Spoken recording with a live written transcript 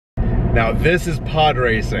Now this is pod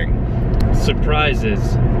racing. Surprises.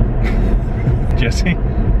 Jesse?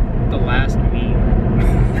 The last meme.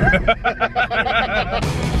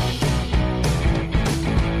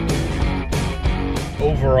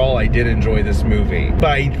 Overall, I did enjoy this movie, but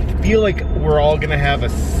I feel like we're all gonna have a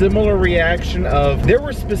similar reaction of, there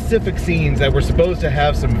were specific scenes that were supposed to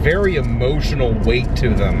have some very emotional weight to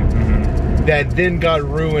them, that then got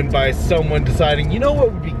ruined by someone deciding, you know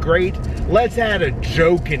what would be great? Let's add a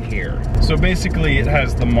joke in here. So basically it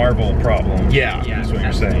has the Marvel problem. Yeah, is what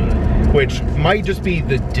you're saying. Which might just be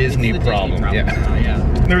the Disney problem. Yeah.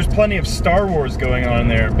 There was plenty of Star Wars going on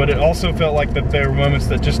there, but it also felt like that there were moments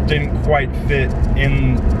that just didn't quite fit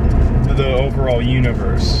in the overall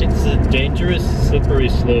universe. It's a dangerous, slippery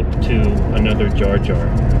slope to another Jar Jar,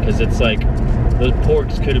 because it's like those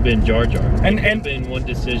porgs could have been Jar Jar. And could have been one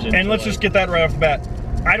decision. And let's just get that right off the bat.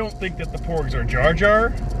 I don't think that the porgs are Jar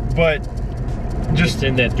Jar, but just it's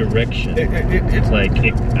in that direction. It's like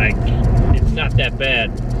it's not that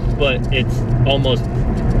bad, but it's almost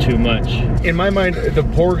too much. In my mind, the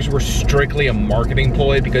porgs were strictly a marketing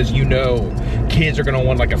ploy, because you know kids are gonna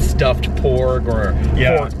want like a stuffed porg or a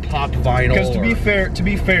porg pop vinyl. Because to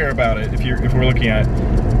be fair about it, if we're looking at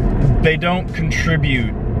it, they don't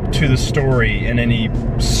contribute to the story in any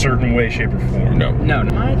certain way, shape, or form. No.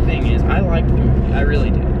 My thing is, I liked the movie. I really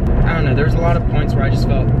did. I don't know, there's a lot of points where I just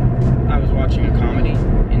felt I was watching a comedy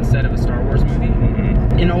instead of a Star Wars movie.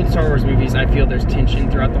 In old Star Wars movies, I feel there's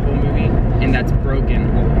tension throughout the whole movie, and that's broken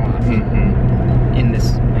a lot in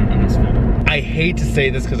this film. I hate to say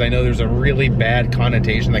this because I know there's a really bad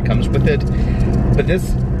connotation that comes with it, but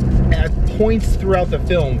this, at points throughout the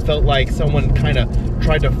film, felt like someone kind of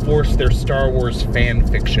tried to force their Star Wars fan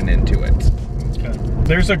fiction into it.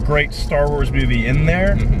 There's a great Star Wars movie in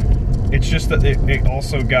there. It's just that it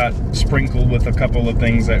also got sprinkled with a couple of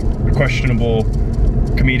things that questionable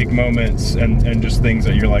comedic moments and just things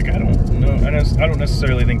that you're like, I don't know. I don't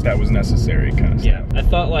necessarily think that was necessary, kind of stuff. I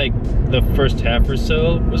thought like the first half or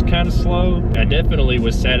so was kind of slow. I definitely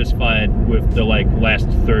was satisfied with the like last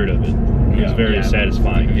third of it. It was very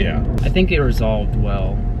satisfying. I think it resolved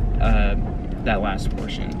well, that last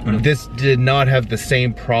portion. This did not have the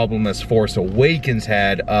same problem as Force Awakens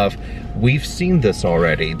had of, we've seen this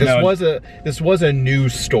already. This was a new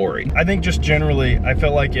story. I think just generally, I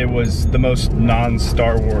felt like it was the most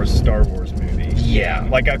non-Star Wars movie. Yeah.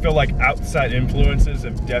 Like I feel like outside influences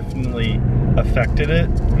have definitely affected it.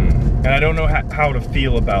 And I don't know how to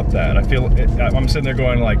feel about that. I'm sitting there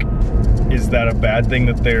going like, is that a bad thing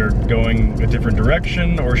that they're going a different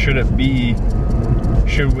direction, or should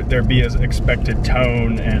there be an expected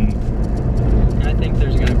tone? And I think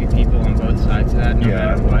there's going to be people on both sides of that, no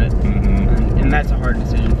matter what. And that's a hard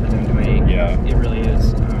decision for them to make. Yeah. It really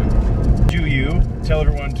is. Do you tell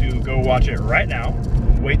everyone to go watch it right now,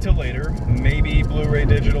 wait till later, maybe Blu-ray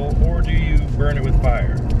digital, or do you burn it with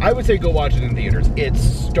fire? I would say go watch it in theaters. It's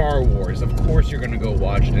Star Wars. Of course you're going to go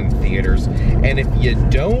watch it in theaters. And if you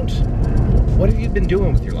don't, what have you been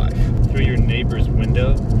doing with your life? Through your neighbor's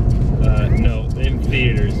window? No, in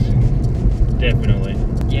theaters. Definitely.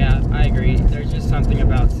 Yeah, I agree. There's just something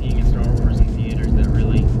about seeing a Star Wars in theaters that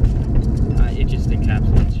really, it just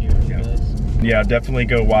encapsulates you. Yeah, definitely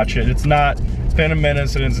go watch it. It's not Phantom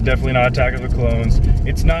Menace, and it's definitely not Attack of the Clones.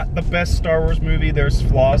 It's not the best Star Wars movie. There's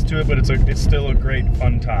flaws to it, but it's still a great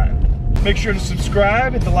fun time. Make sure to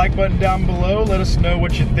subscribe, hit the like button down below, let us know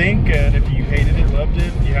what you think, and if you hated it, loved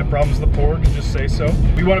it, if you have problems with the porgs, just say so.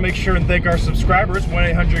 We want to make sure and thank our subscribers,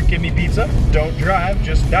 1-800-GIVE-ME-PIZZA. Don't drive,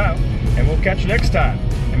 just dial, and we'll catch you next time.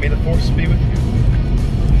 And may the force be with you.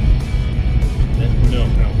 No.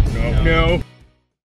 No.